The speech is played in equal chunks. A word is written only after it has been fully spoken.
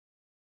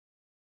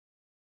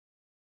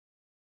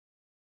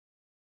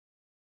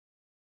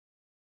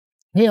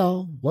Hey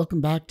all, welcome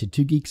back to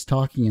Two Geeks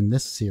Talking in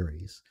this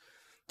series.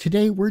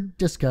 Today we're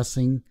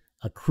discussing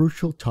a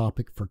crucial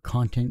topic for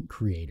content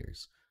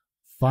creators,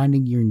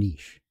 finding your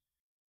niche.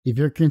 If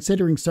you're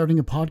considering starting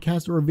a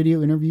podcast or a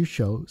video interview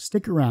show,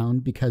 stick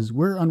around because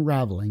we're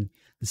unraveling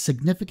the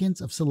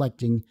significance of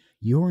selecting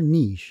your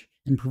niche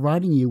and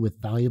providing you with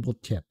valuable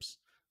tips.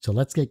 So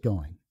let's get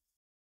going.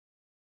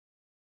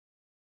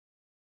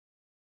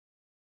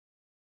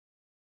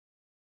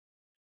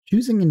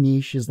 Choosing a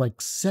niche is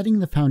like setting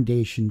the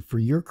foundation for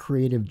your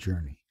creative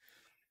journey.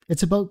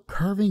 It's about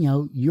carving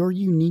out your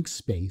unique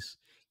space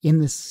in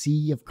the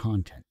sea of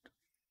content.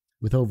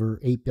 With over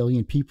 8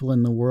 billion people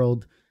in the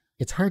world,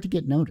 it's hard to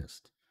get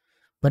noticed.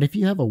 But if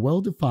you have a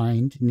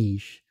well-defined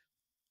niche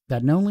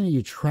that not only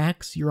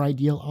attracts your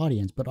ideal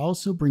audience, but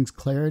also brings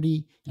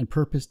clarity and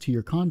purpose to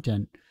your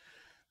content,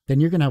 then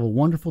you're going to have a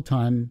wonderful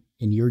time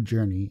in your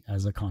journey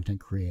as a content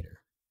creator.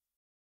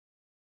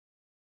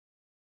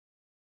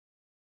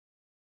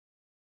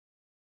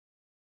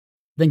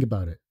 Think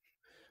about it.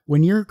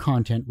 When your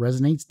content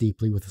resonates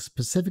deeply with a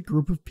specific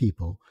group of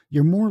people,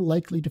 you're more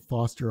likely to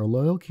foster a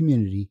loyal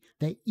community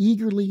that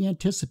eagerly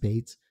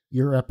anticipates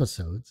your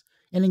episodes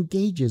and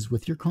engages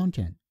with your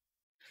content.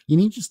 You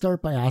need to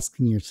start by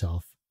asking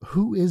yourself,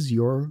 who is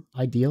your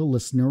ideal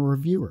listener or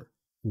viewer?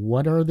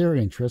 What are their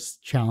interests,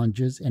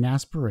 challenges, and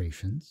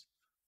aspirations?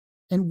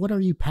 And what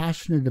are you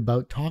passionate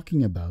about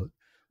talking about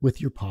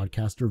with your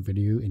podcast or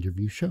video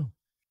interview show?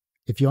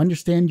 If you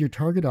understand your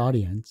target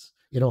audience,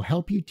 it'll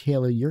help you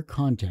tailor your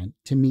content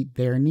to meet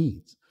their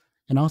needs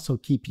and also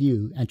keep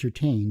you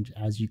entertained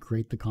as you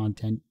create the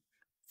content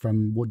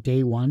from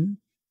day one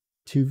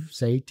to,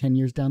 say, 10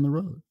 years down the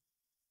road.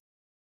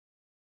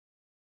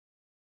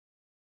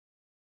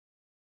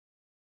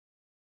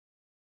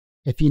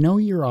 If you know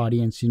your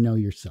audience, you know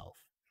yourself.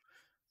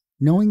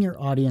 Knowing your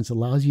audience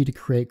allows you to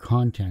create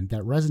content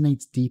that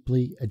resonates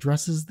deeply,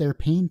 addresses their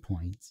pain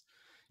points,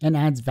 and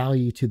adds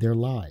value to their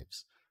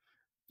lives.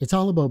 It's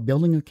all about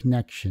building a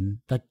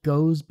connection that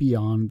goes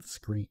beyond the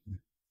screen.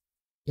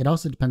 It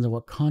also depends on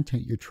what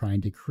content you're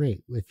trying to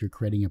create. If you're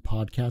creating a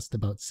podcast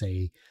about,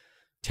 say,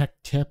 tech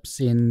tips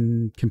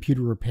in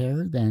computer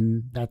repair,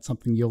 then that's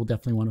something you'll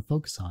definitely want to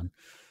focus on.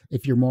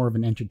 If you're more of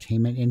an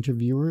entertainment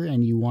interviewer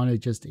and you want to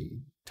just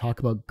talk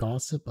about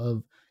gossip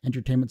of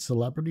entertainment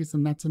celebrities,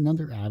 then that's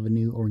another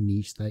avenue or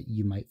niche that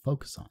you might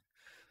focus on.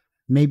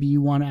 Maybe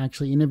you want to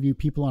actually interview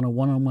people on a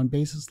one-on-one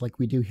basis like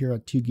we do here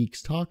at Two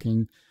Geeks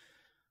Talking,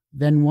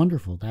 then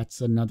wonderful.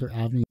 That's another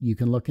avenue you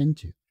can look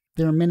into.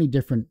 There are many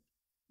different,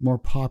 more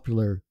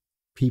popular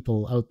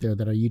people out there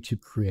that are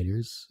YouTube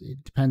creators.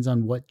 It depends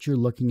on what you're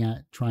looking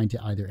at, trying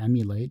to either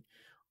emulate,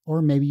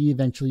 or maybe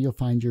eventually you'll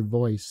find your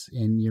voice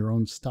in your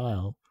own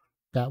style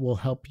that will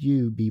help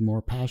you be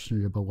more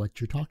passionate about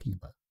what you're talking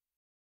about.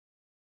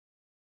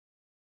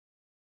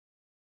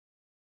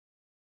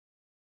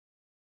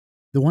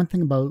 The one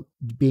thing about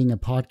being a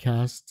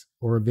podcast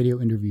or a video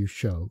interview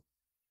show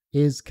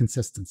is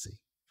consistency.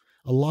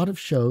 A lot of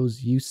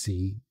shows you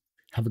see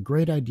have a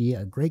great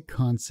idea, a great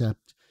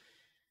concept.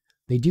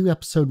 They do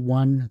episode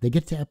 1, they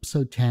get to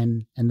episode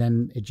 10, and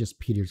then it just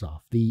peters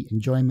off. The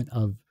enjoyment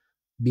of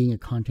being a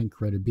content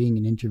creator, being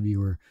an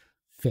interviewer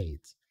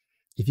fades.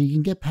 If you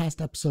can get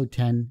past episode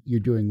 10, you're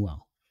doing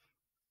well.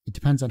 It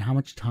depends on how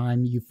much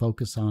time you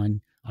focus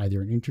on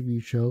either an interview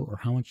show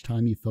or how much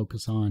time you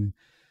focus on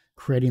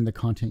creating the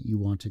content you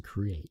want to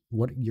create,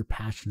 what you're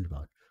passionate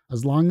about.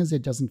 As long as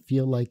it doesn't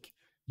feel like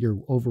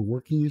you're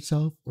overworking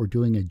yourself or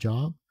doing a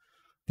job,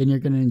 then you're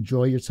going to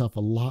enjoy yourself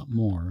a lot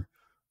more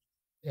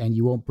and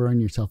you won't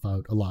burn yourself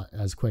out a lot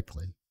as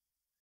quickly.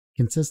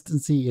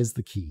 Consistency is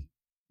the key.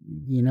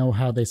 You know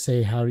how they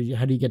say, how do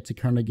you get to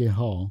Carnegie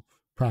Hall?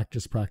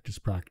 Practice, practice,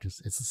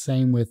 practice. It's the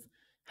same with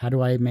how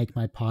do I make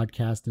my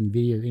podcast and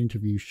video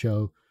interview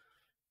show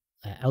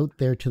out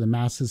there to the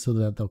masses so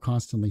that they'll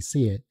constantly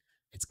see it.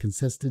 It's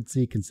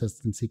consistency,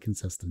 consistency,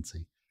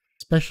 consistency.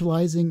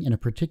 Specializing in a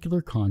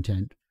particular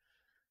content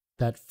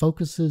that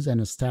focuses and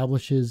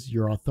establishes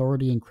your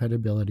authority and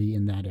credibility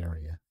in that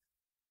area.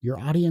 Your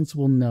audience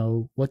will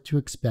know what to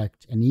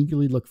expect and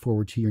eagerly look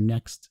forward to your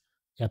next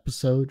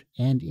episode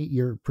and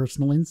your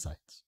personal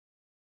insights.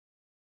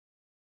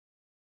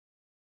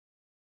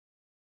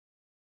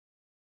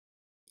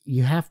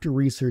 You have to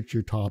research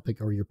your topic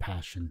or your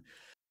passion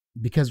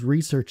because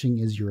researching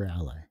is your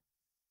ally.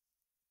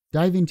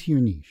 Dive into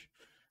your niche.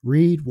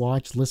 Read,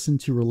 watch, listen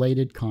to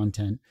related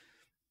content,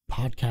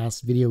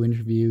 podcasts, video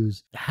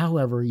interviews,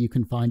 however you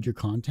can find your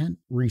content,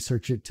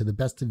 research it to the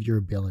best of your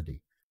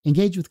ability.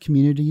 Engage with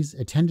communities,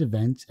 attend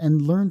events,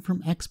 and learn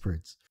from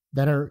experts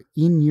that are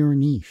in your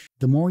niche.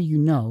 The more you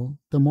know,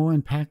 the more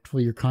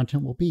impactful your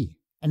content will be.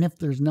 And if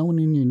there's no one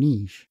in your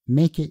niche,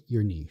 make it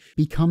your niche.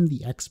 Become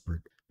the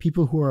expert.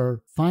 People who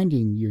are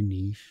finding your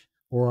niche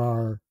or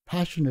are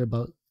passionate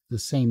about the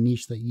same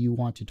niche that you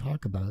want to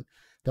talk about,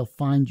 they'll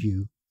find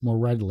you more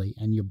readily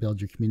and you'll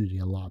build your community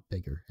a lot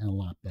bigger and a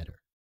lot better.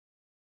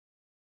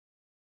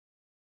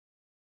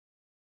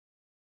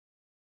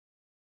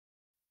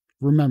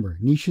 Remember,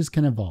 niches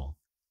can evolve,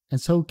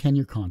 and so can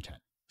your content.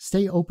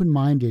 Stay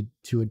open-minded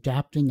to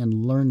adapting and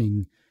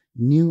learning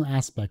new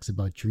aspects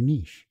about your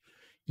niche,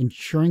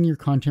 ensuring your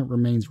content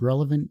remains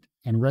relevant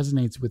and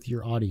resonates with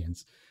your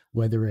audience,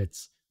 whether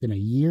it's been a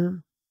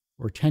year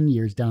or 10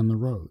 years down the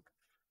road.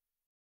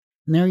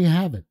 And there you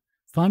have it.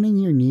 Finding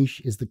your niche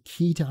is the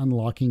key to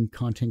unlocking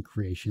content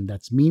creation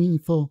that's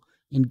meaningful,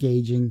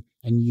 engaging,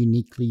 and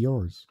uniquely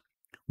yours.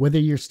 Whether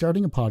you're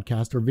starting a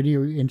podcast or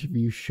video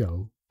interview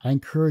show, I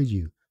encourage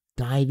you,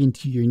 dive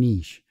into your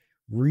niche,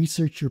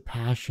 research your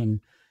passion,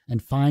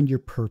 and find your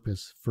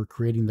purpose for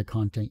creating the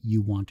content you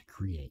want to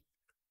create.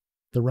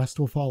 The rest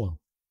will follow.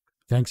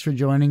 Thanks for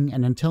joining,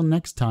 and until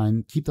next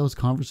time, keep those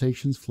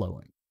conversations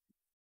flowing.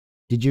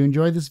 Did you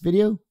enjoy this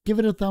video? Give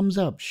it a thumbs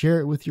up, share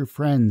it with your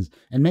friends,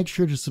 and make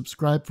sure to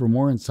subscribe for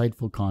more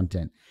insightful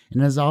content.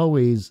 And as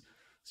always,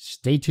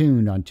 stay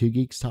tuned on Two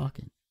Geeks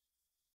Talking.